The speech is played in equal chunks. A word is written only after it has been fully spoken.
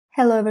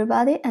Hello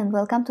everybody and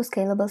welcome to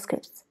Scalable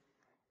Scripts.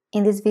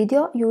 In this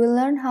video, you will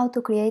learn how to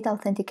create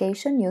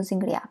authentication using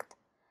React.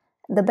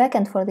 The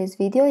backend for this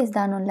video is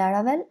done on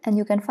Laravel and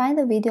you can find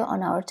the video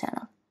on our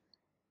channel.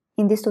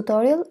 In this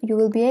tutorial, you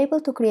will be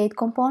able to create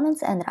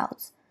components and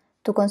routes,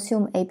 to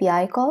consume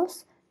API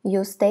calls,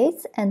 use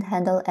states and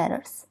handle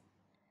errors.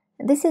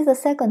 This is the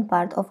second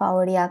part of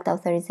our React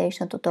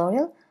authorization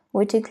tutorial,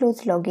 which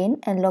includes login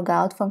and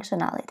logout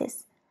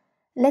functionalities.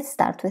 Let's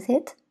start with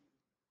it.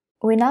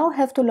 We now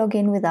have to log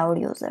in with our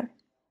user.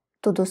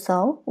 To do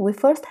so, we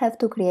first have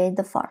to create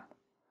the form.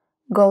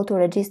 Go to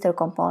Register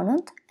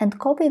component and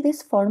copy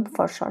this form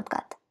for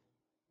shortcut.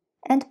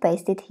 And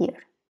paste it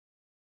here.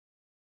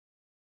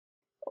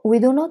 We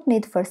do not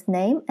need first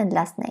name and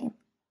last name.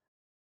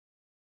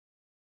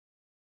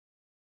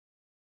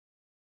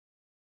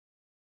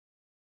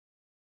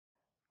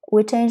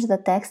 We change the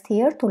text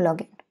here to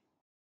login.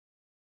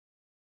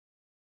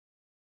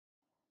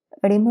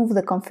 Remove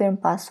the confirm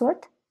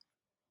password.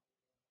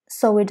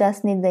 So we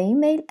just need the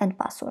email and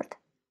password.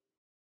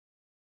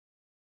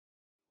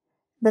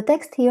 The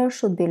text here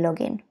should be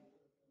login.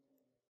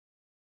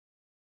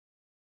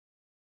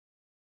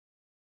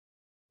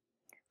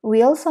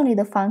 We also need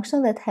a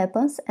function that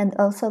happens and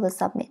also the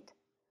submit.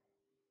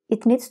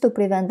 It needs to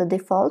prevent the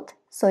default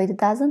so it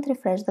doesn't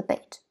refresh the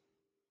page.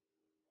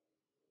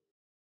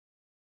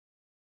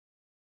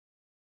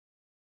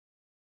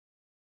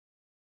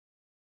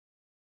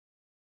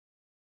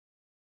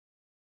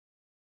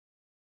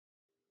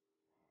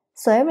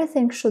 So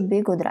everything should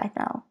be good right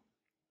now.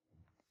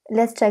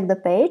 Let's check the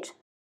page.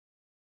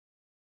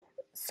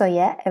 So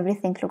yeah,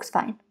 everything looks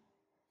fine.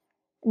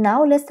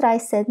 Now let's try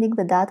sending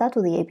the data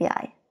to the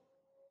API.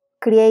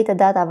 Create a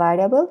data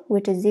variable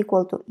which is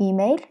equal to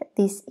email,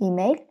 this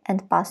email,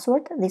 and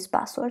password, this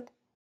password.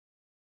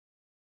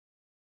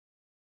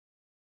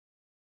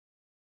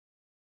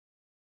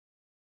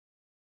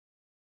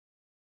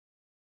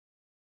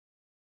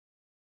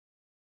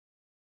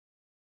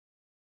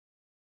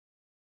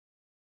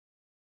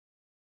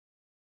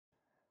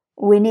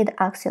 We need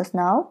Axios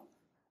now,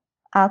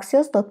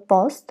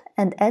 axios.post,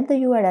 and add the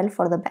URL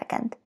for the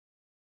backend.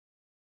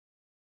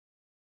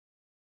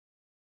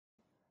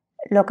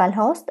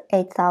 Localhost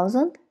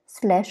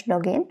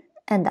 8000/login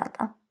and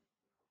data.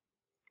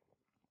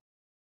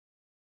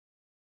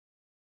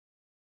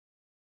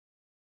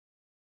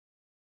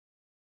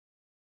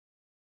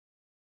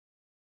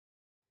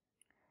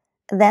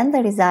 Then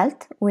the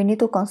result, we need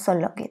to console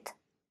log it.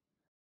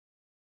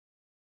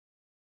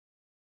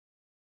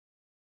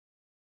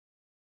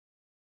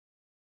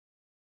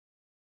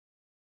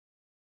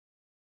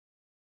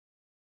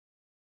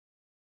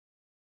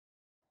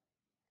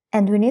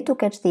 And we need to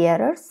catch the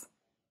errors.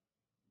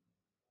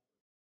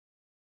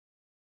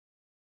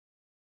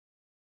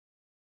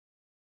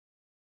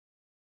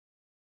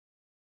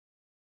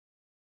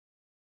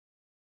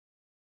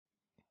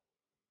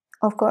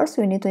 Of course,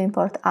 we need to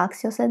import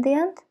Axios at the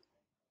end.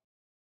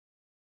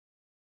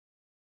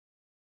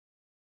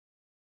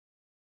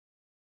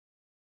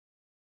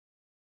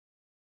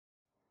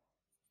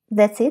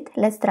 That's it,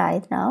 let's try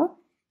it now.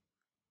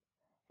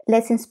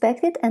 Let's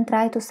inspect it and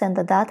try to send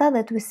the data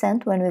that we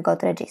sent when we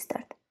got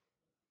registered.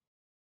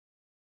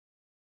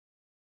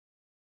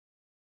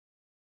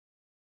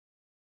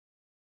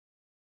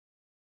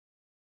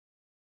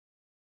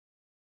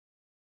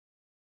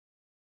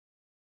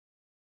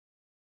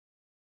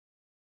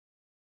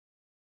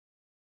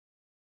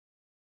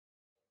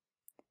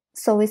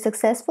 So we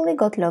successfully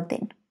got logged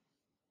in.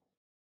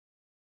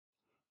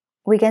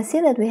 We can see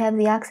that we have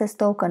the access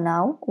token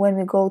now. When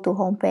we go to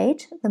home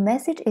page, the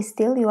message is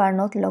still you are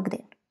not logged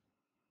in.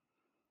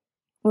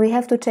 We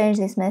have to change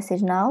this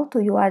message now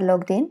to you are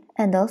logged in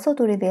and also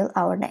to reveal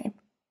our name.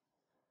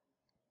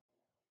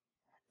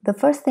 The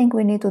first thing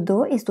we need to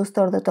do is to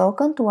store the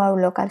token to our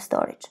local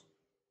storage.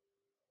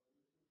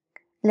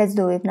 Let's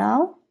do it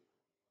now.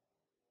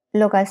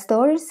 Local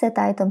storage set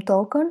item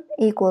token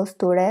equals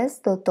to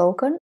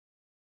res.token .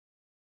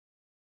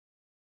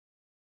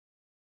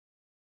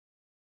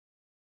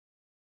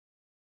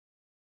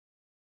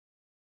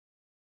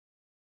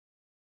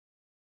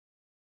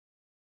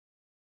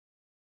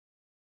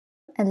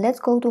 And let's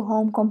go to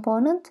home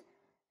component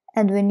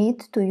and we need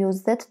to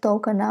use that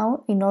token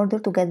now in order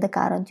to get the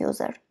current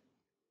user.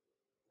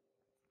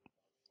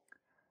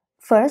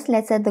 First,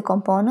 let's add the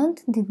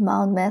component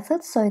didMount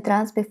method so it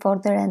runs before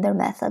the render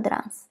method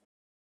runs.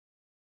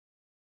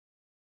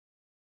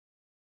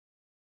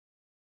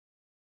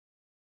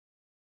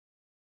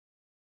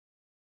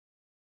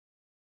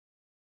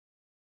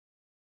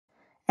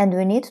 And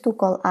we need to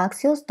call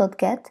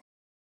axios.get.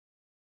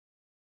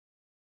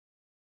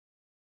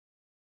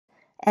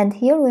 And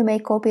here we may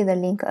copy the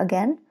link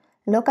again,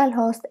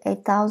 localhost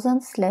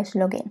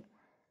 8000/login.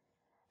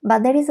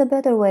 But there is a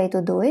better way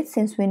to do it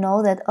since we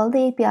know that all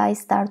the APIs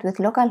start with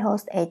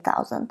localhost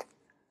 8000.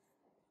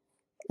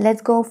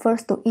 Let's go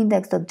first to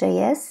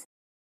index.js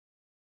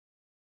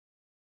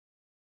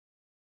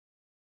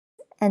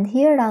and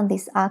here run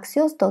this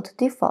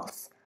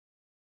axios.defaults.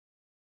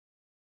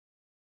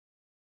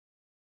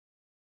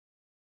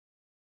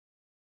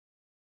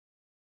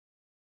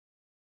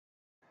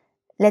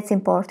 Let's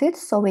import it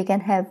so we can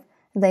have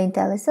the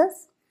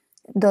IntelliSense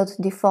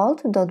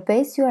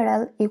 .default.base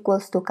URL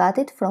equals to cut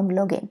it from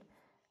login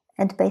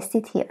and paste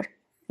it here,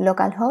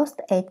 localhost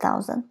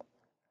 8000.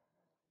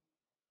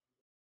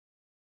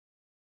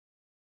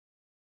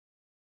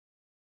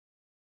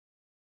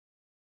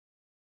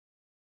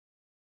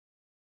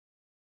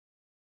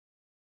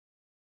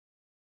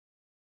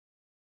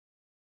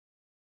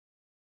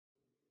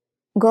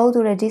 Go to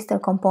register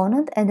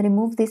component and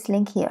remove this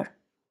link here.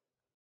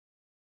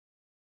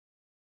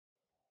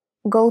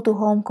 Go to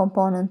home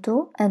component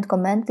 2 and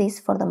comment this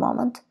for the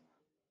moment.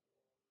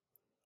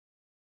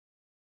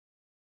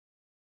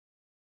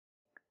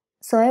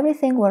 So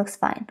everything works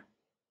fine.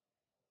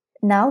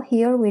 Now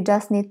here we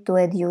just need to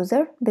add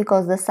user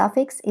because the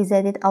suffix is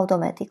added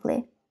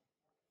automatically.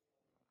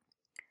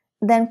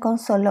 Then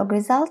console log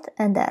result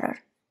and error.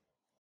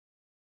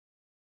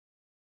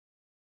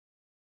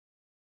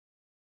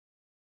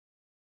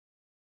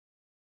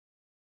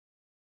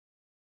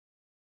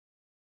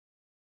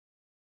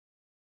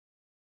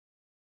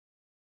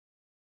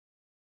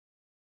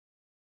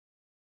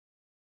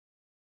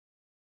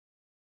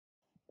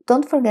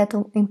 Don't forget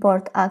to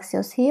import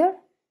Axios here.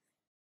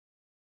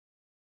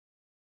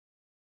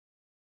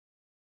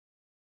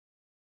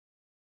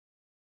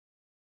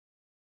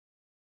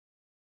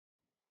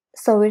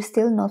 So we're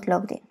still not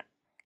logged in.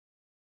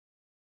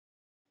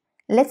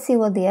 Let's see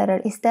what the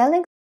error is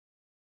telling.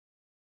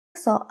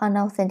 So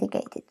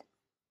unauthenticated.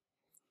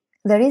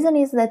 The reason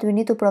is that we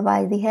need to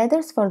provide the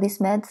headers for this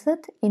method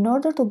in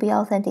order to be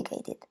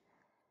authenticated.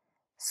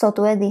 So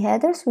to add the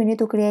headers, we need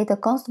to create a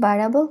const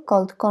variable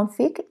called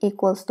config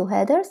equals to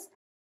headers.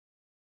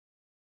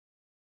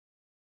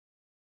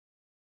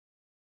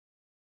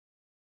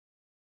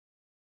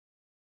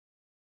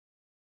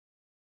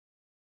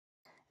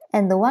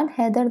 And the one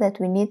header that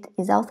we need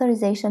is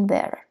authorization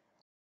bearer.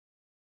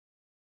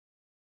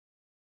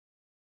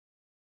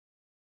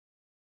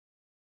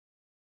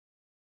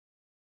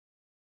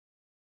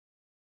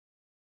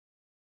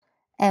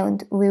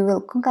 And we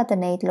will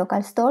concatenate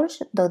local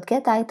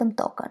storage.getItem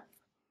token.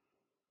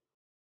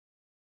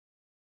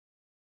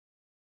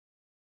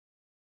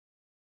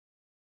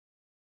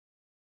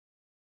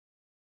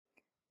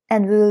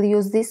 And we will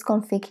use this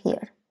config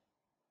here.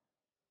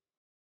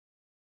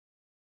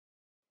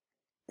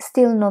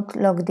 Still not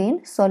logged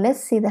in, so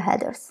let's see the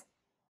headers.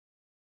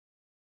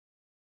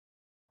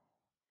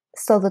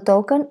 So the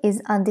token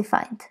is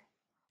undefined.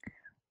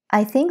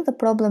 I think the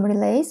problem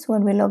relays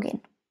when we log in.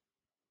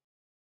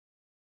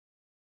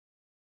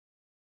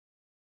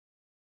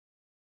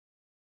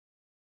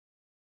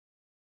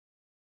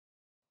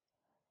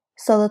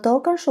 So the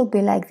token should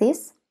be like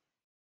this.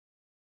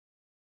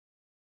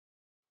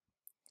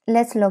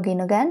 Let's log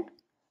in again.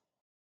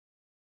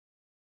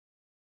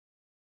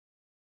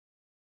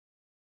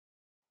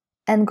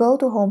 And go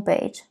to home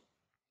page.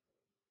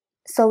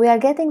 So we are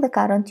getting the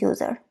current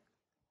user.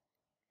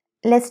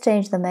 Let's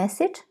change the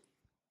message.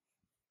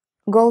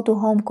 Go to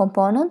home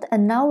component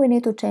and now we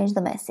need to change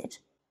the message.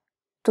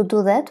 To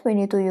do that, we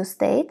need to use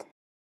state.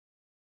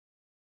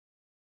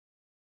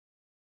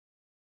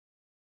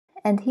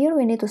 And here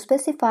we need to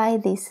specify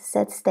this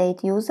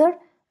setStateUser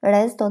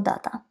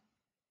res.data.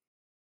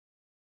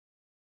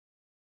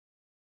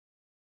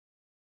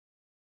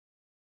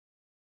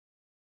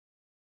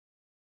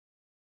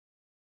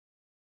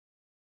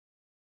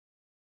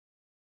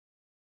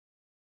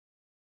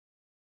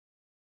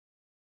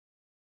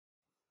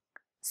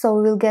 So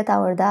we will get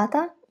our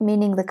data,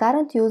 meaning the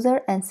current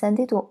user, and send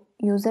it to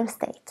user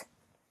state.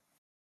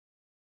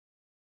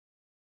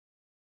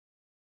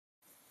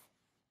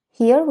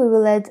 Here we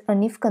will add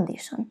an if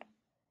condition.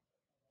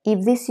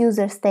 If this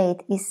user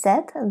state is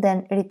set,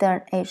 then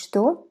return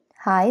h2,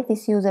 hi,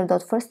 this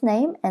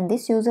user.firstname and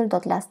this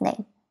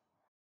user.lastname.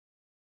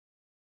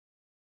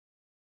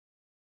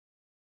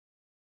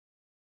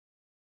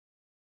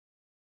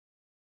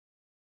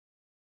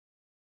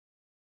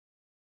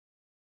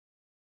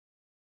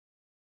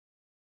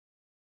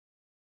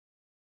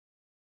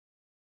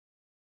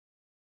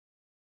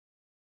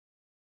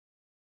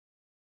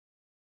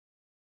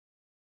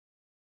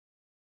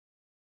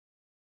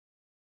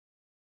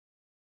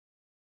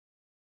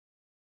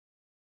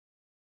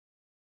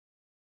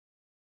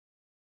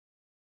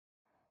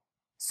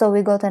 So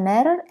we got an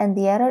error, and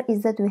the error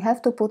is that we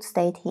have to put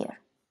state here.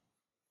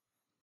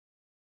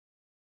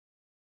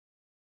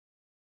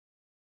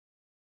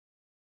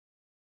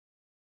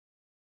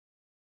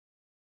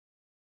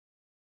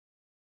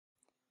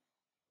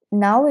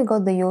 Now we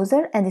got the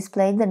user and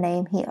displayed the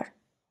name here.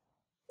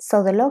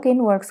 So the login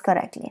works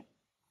correctly.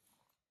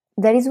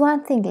 There is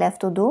one thing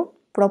left to do.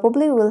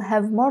 Probably we'll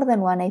have more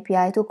than one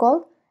API to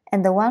call,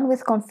 and the one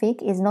with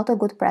config is not a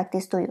good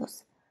practice to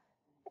use.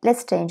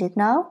 Let's change it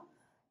now.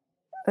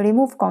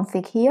 Remove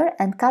config here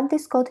and cut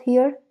this code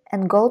here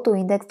and go to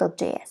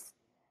index.js.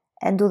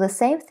 And do the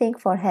same thing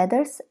for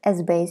headers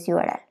as base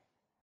URL.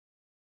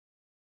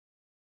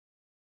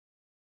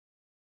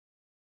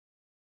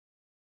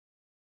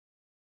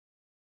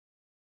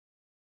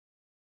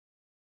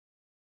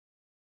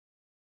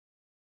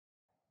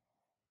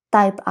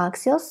 Type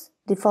Axios,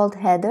 default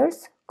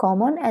headers,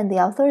 common, and the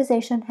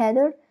authorization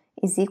header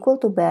is equal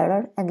to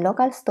bearer and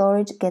local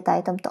storage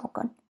getItem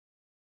token.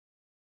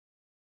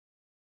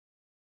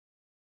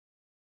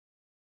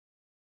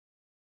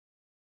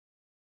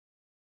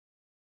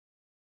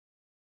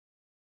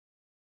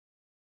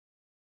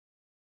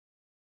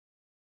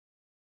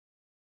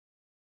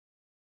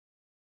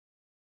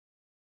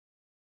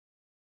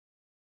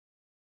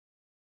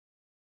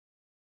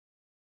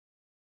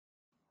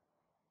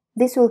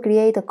 This will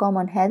create a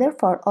common header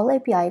for all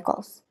API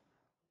calls.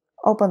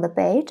 Open the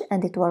page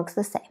and it works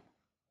the same.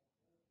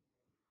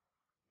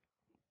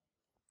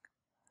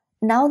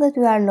 Now that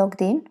we are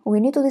logged in, we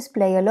need to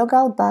display a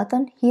logout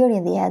button here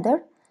in the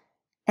header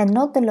and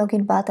not the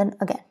login button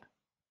again.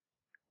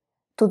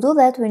 To do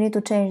that, we need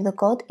to change the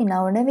code in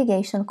our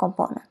navigation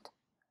component.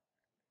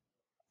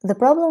 The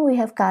problem we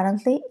have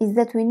currently is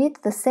that we need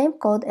the same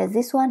code as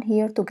this one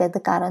here to get the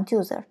current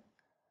user.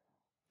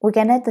 We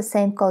can add the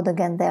same code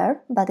again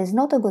there, but it's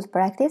not a good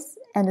practice,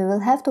 and we will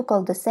have to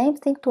call the same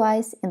thing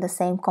twice in the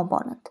same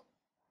component.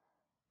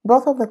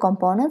 Both of the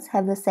components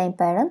have the same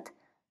parent,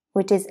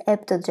 which is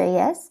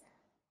app.js.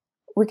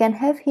 We can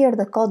have here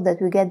the code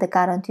that we get the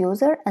current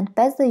user and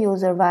pass the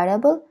user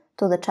variable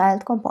to the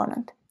child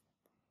component.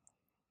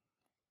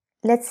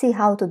 Let's see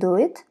how to do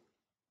it.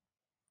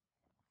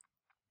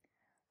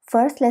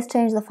 First, let's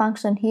change the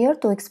function here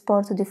to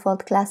export the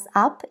default class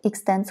app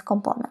extends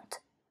component.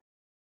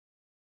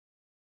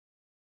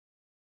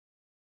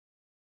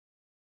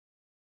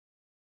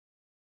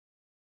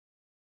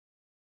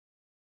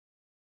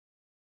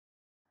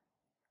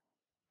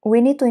 We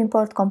need to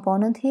import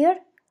component here,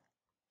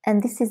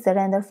 and this is the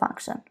render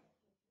function.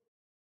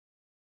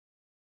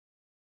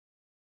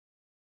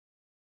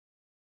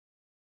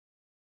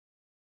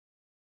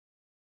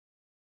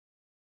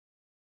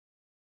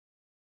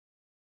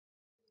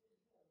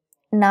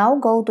 Now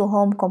go to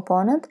home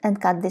component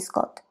and cut this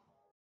code.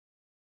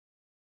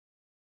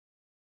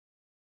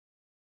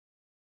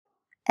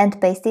 And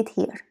paste it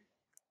here.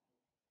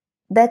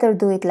 Better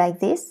do it like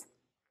this.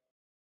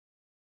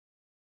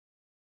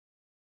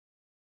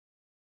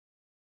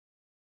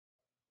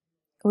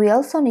 We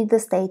also need the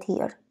state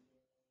here.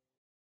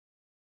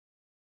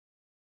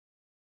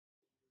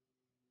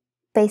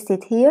 Paste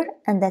it here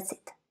and that's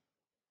it.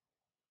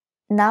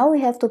 Now we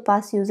have to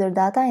pass user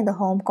data in the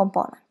home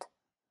component.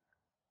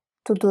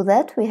 To do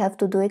that, we have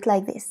to do it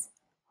like this.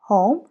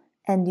 Home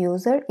and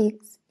user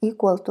is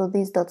equal to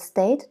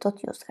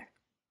this.state.user.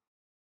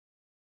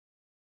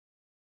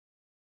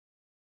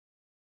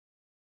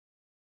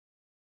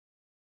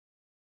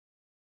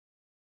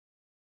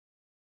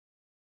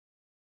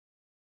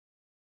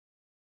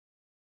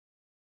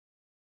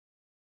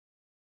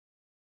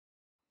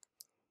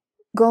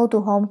 Go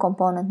to home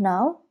component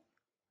now.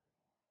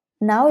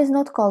 Now is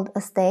not called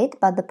a state,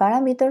 but the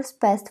parameters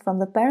passed from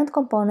the parent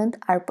component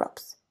are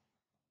props.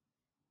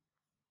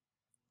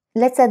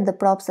 Let's add the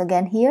props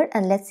again here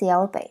and let's see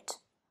our page.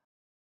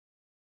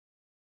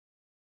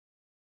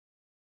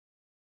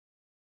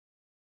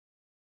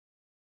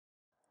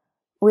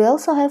 We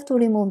also have to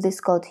remove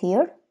this code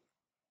here.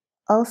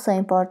 Also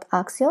import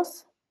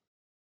Axios.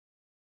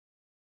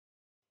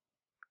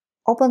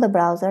 Open the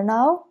browser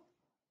now.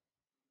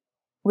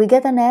 We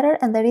get an error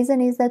and the reason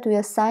is that we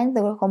assigned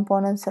the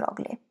components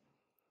wrongly.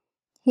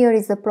 Here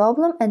is the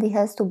problem and it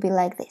has to be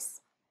like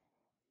this.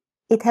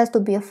 It has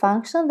to be a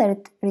function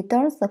that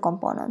returns the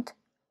component.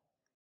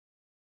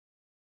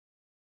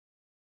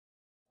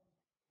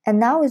 And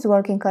now it's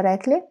working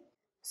correctly.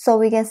 So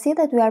we can see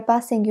that we are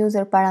passing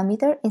user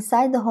parameter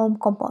inside the home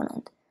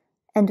component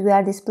and we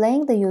are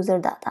displaying the user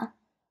data.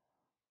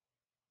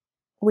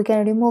 We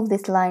can remove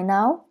this line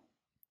now.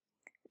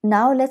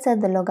 Now let's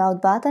add the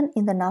logout button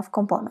in the nav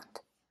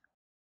component.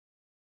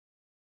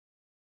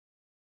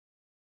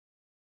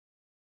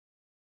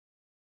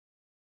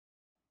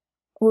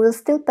 We will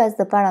still pass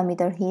the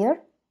parameter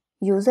here,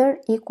 user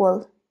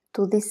equal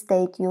to this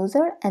state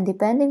user, and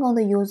depending on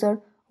the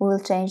user, we will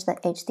change the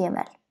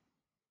HTML.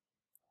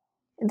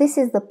 This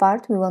is the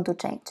part we want to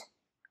change.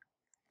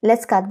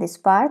 Let's cut this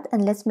part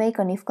and let's make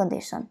an if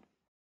condition.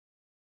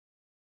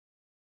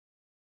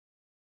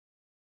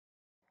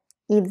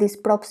 If this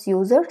props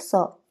user,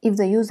 so if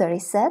the user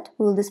is set,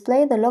 we will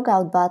display the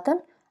logout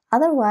button,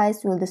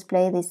 otherwise we will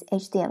display this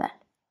HTML.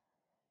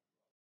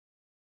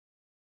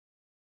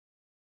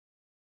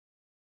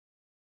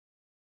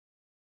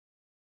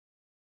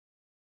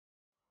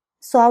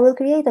 So I will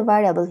create a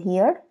variable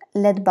here,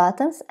 let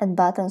buttons, and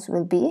buttons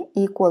will be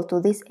equal to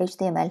this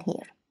HTML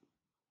here.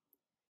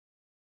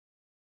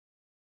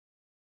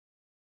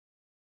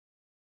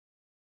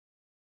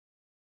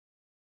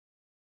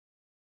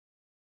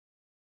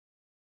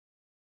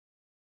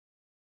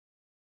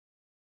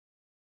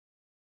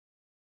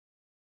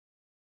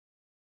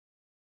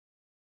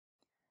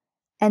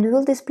 And we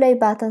will display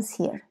buttons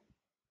here.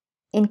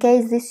 In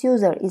case this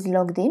user is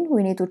logged in,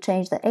 we need to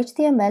change the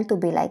HTML to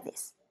be like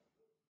this.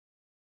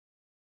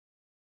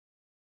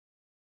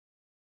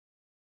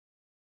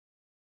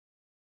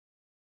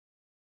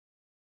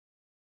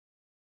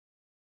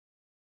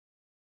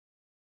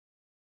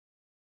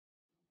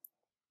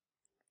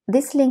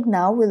 This link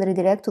now will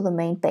redirect to the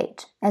main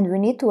page, and we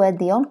need to add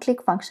the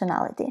on-click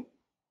functionality.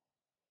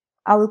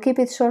 I will keep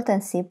it short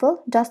and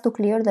simple, just to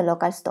clear the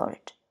local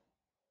storage.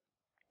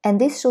 And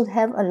this should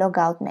have a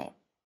logout name.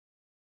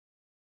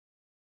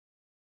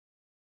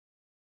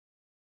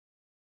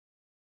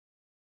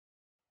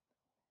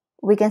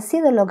 We can see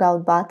the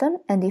Logout button,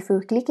 and if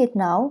we click it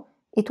now,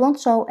 it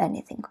won't show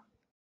anything.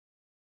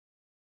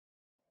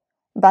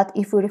 But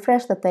if we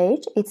refresh the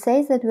page, it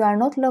says that we are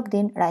not logged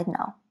in right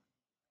now.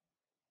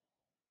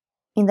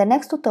 In the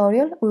next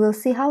tutorial, we will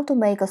see how to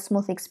make a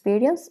smooth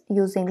experience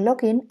using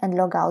login and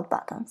logout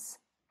buttons.